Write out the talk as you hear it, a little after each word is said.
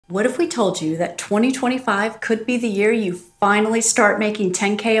What if we told you that 2025 could be the year you finally start making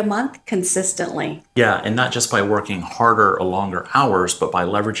 10K a month consistently? Yeah, and not just by working harder or longer hours, but by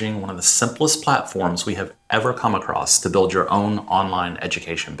leveraging one of the simplest platforms we have ever come across to build your own online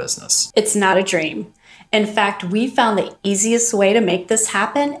education business. It's not a dream. In fact, we found the easiest way to make this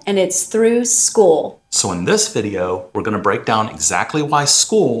happen, and it's through Skool. So in this video, we're going to break down exactly why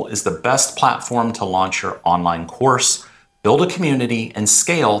Skool is the best platform to launch your online course, build a community, and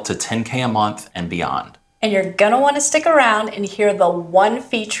scale to 10K a month and beyond. And you're going to want to stick around and hear the one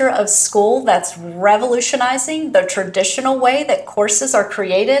feature of Skool that's revolutionizing the traditional way that courses are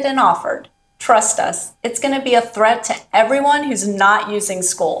created and offered. Trust us, it's going to be a threat to everyone who's not using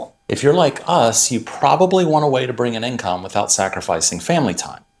Skool. If you're like us, you probably want a way to bring in income without sacrificing family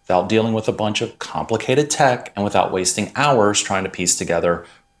time, without dealing with a bunch of complicated tech, and without wasting hours trying to piece together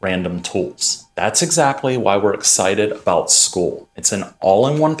random tools. That's exactly why we're excited about Skool. It's an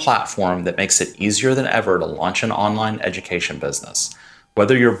all-in-one platform that makes it easier than ever to launch an online education business,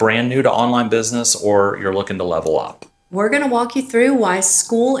 whether you're brand new to online business or you're looking to level up. We're going to walk you through why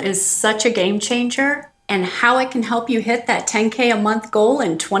Skool is such a game changer and how it can help you hit that 10K a month goal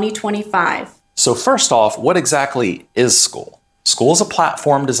in 2025. So first off, what exactly is Skool? Skool is a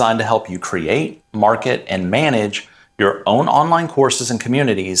platform designed to help you create, market, and manage your own online courses and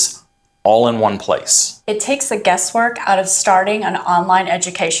communities all in one place. It takes the guesswork out of starting an online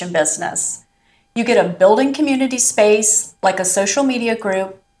education business. You get a building community space like a social media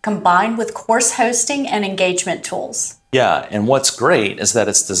group combined with course hosting and engagement tools. Yeah, and what's great is that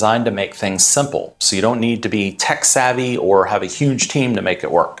it's designed to make things simple, so you don't need to be tech savvy or have a huge team to make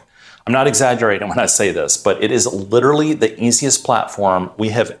it work. I'm not exaggerating when I say this, but it is literally the easiest platform we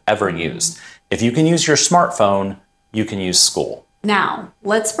have ever used. If you can use your smartphone, you can use Skool. Now,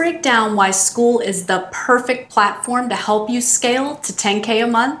 let's break down why Skool is the perfect platform to help you scale to 10K a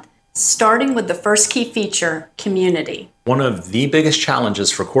month, starting with the first key feature, community. One of the biggest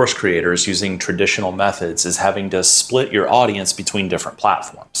challenges for course creators using traditional methods is having to split your audience between different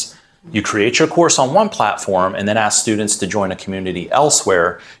platforms. You create your course on one platform and then ask students to join a community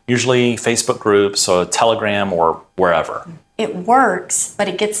elsewhere, usually Facebook groups or Telegram or wherever. It works, but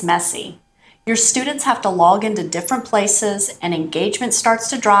it gets messy. Your students have to log into different places and engagement starts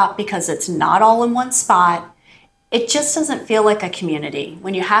to drop because it's not all in one spot. It just doesn't feel like a community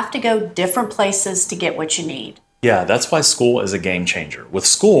when you have to go different places to get what you need. Yeah, that's why Skool is a game changer. With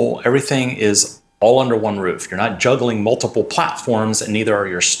Skool, everything is all under one roof. You're not juggling multiple platforms, and neither are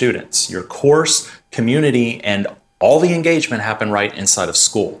your students. Your course, community, and all the engagement happen right inside of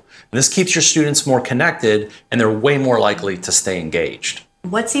Skool. And this keeps your students more connected, and they're way more likely to stay engaged.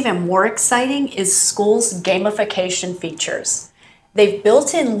 What's even more exciting is Skool's gamification features. They've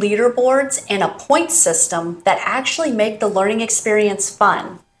built in leaderboards and a point system that actually make the learning experience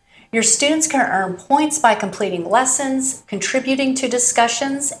fun. Your students can earn points by completing lessons, contributing to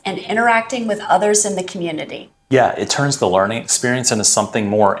discussions, and interacting with others in the community. Yeah, it turns the learning experience into something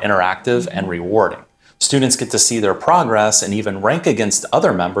more interactive and rewarding. Students get to see their progress and even rank against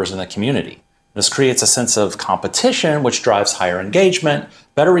other members in the community. This creates a sense of competition, which drives higher engagement,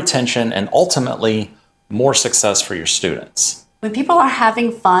 better retention, and ultimately more success for your students. When people are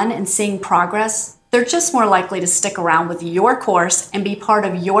having fun and seeing progress, they're just more likely to stick around with your course and be part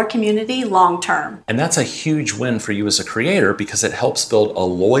of your community long term. And that's a huge win for you as a creator because it helps build a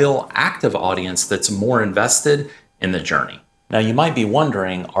loyal, active audience that's more invested in the journey. Now you might be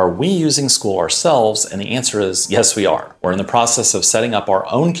wondering, are we using Skool ourselves? And the answer is yes, we are. We're in the process of setting up our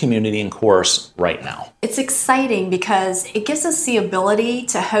own community and course right now. It's exciting because it gives us the ability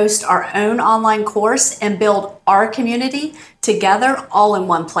to host our own online course and build our community together all in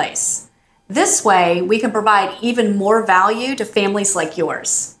one place. This way, we can provide even more value to families like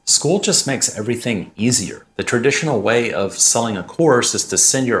yours. Skool just makes everything easier. The traditional way of selling a course is to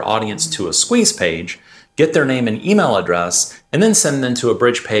send your audience to a squeeze page, get their name and email address, and then send them to a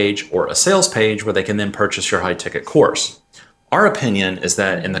bridge page or a sales page where they can then purchase your high-ticket course. Our opinion is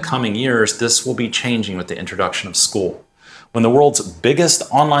that in the coming years, this will be changing with the introduction of Skool. When the world's biggest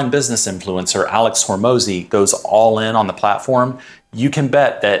online business influencer, Alex Hormozi, goes all in on the platform, you can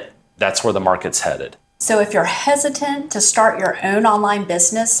bet that that's where the market's headed. So if you're hesitant to start your own online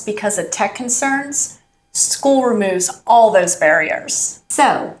business because of tech concerns, Skool removes all those barriers.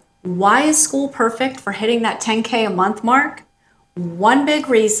 So why is Skool perfect for hitting that 10K a month mark? One big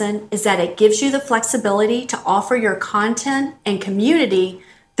reason is that it gives you the flexibility to offer your content and community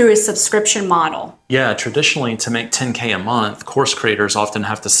through a subscription model. Yeah, traditionally to make 10K a month, course creators often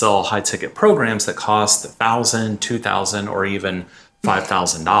have to sell high-ticket programs that cost $1,000, $2,000, or even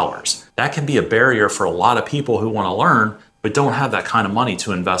 $5,000. That can be a barrier for a lot of people who want to learn but don't have that kind of money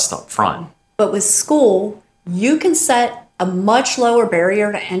to invest up front. But with Skool, you can set a much lower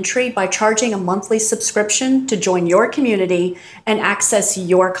barrier to entry by charging a monthly subscription to join your community and access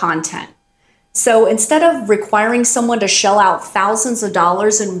your content. So instead of requiring someone to shell out thousands of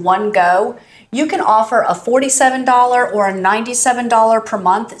dollars in one go, you can offer a $47 or a $97 per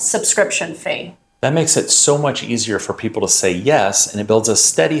month subscription fee. That makes it so much easier for people to say yes, and it builds a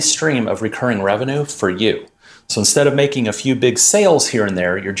steady stream of recurring revenue for you. So instead of making a few big sales here and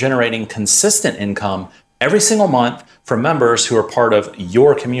there, you're generating consistent income every single month from members who are part of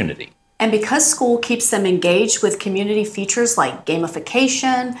your community. And because Skool keeps them engaged with community features like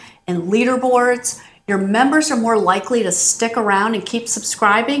gamification and leaderboards, your members are more likely to stick around and keep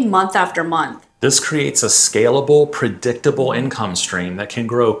subscribing month after month. This creates a scalable, predictable income stream that can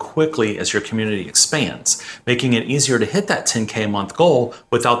grow quickly as your community expands, making it easier to hit that 10K a month goal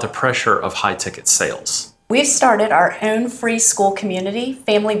without the pressure of high-ticket sales. We've started our own free Skool community,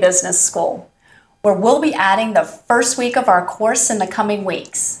 Family Business School, where we'll be adding the first week of our course in the coming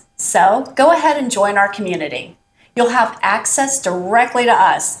weeks. So go ahead and join our community. You'll have access directly to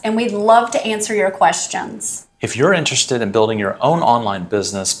us, and we'd love to answer your questions. If you're interested in building your own online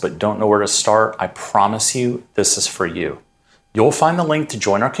business but don't know where to start, I promise you this is for you. You'll find the link to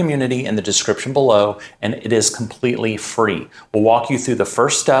join our community in the description below, and it is completely free. We'll walk you through the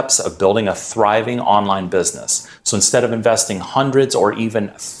first steps of building a thriving online business. So instead of investing hundreds or even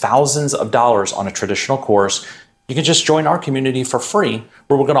thousands of dollars on a traditional course, you can just join our community for free,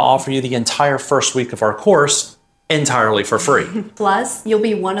 where we're going to offer you the entire first week of our course entirely for free. Plus, you'll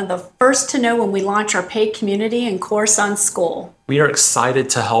be one of the first to know when we launch our paid community and course on Skool. We are excited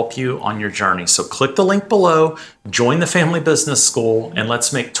to help you on your journey. So click the link below, join the Family Business School, and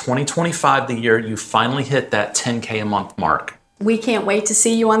let's make 2025 the year you finally hit that 10K a month mark. We can't wait to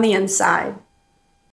see you on the inside.